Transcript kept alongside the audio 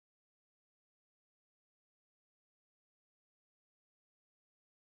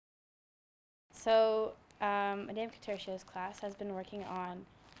So Madame Katercia's class has been working on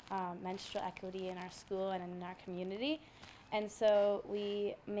menstrual equity in our school and in our community. And so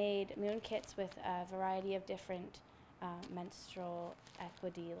we made moon kits with a variety of different menstrual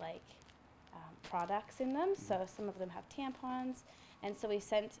equity products in them. So some of them have tampons. And so we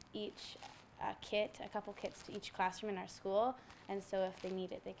sent each a couple kits to each classroom in our school. And so if they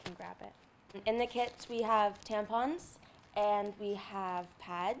need it, they can grab it. In the kits we have tampons and we have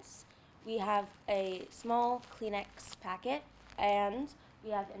pads. We have a small Kleenex packet and we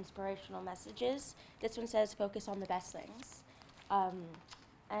have inspirational messages. This one says focus on the best things.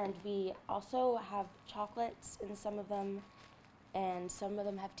 And we also have chocolates in some of them, and some of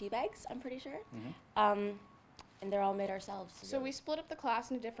them have tea bags, I'm pretty sure. And they're all made ourselves. So we split up the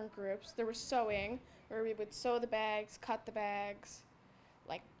class into different groups. There was sewing, where we would sew the bags, cut the bags,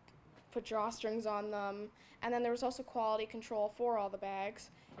 like put drawstrings on them. And then there was also quality control for all the bags.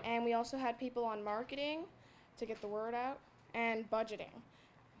 And we also had people on marketing to get the word out, and budgeting.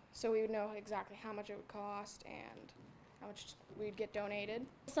 So we would know exactly how much it would cost and how much we'd get donated.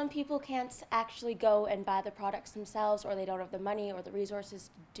 Some people can't actually go and buy the products themselves, or they don't have the money or the resources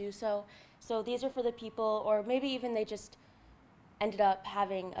to do so. So these are for the people, or maybe even they just ended up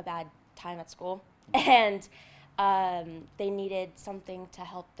having a bad time at school and they needed something to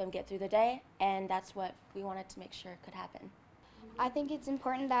help them get through the day, and that's what we wanted to make sure could happen. I think it's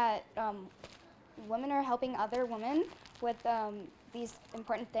important that women are helping other women with these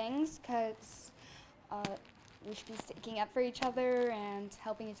important things, because we should be sticking up for each other and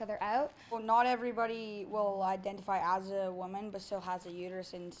helping each other out. Well, not everybody will identify as a woman but still has a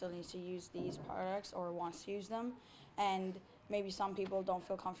uterus and still needs to use these products or wants to use them. And maybe some people don't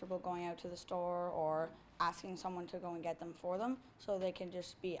feel comfortable going out to the store or asking someone to go and get them for them, so they can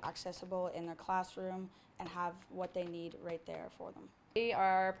just be accessible in their classroom and have what they need right there for them. They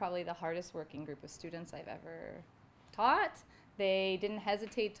are probably the hardest working group of students I've ever taught. They didn't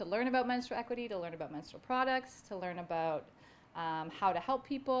hesitate to learn about menstrual equity, to learn about menstrual products, to learn about how to help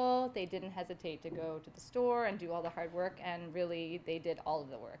people. They didn't hesitate to go to the store and do all the hard work, and really they did all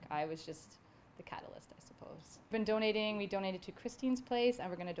of the work. I was just the catalyst, I suppose. We've been donating. We donated to Christine's Place, and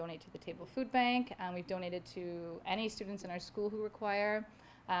we're going to donate to the Table Food Bank, and we've donated to any students in our school who require.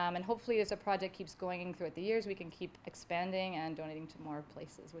 And hopefully as the project keeps going throughout the years, we can keep expanding and donating to more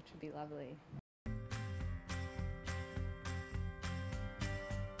places, which would be lovely.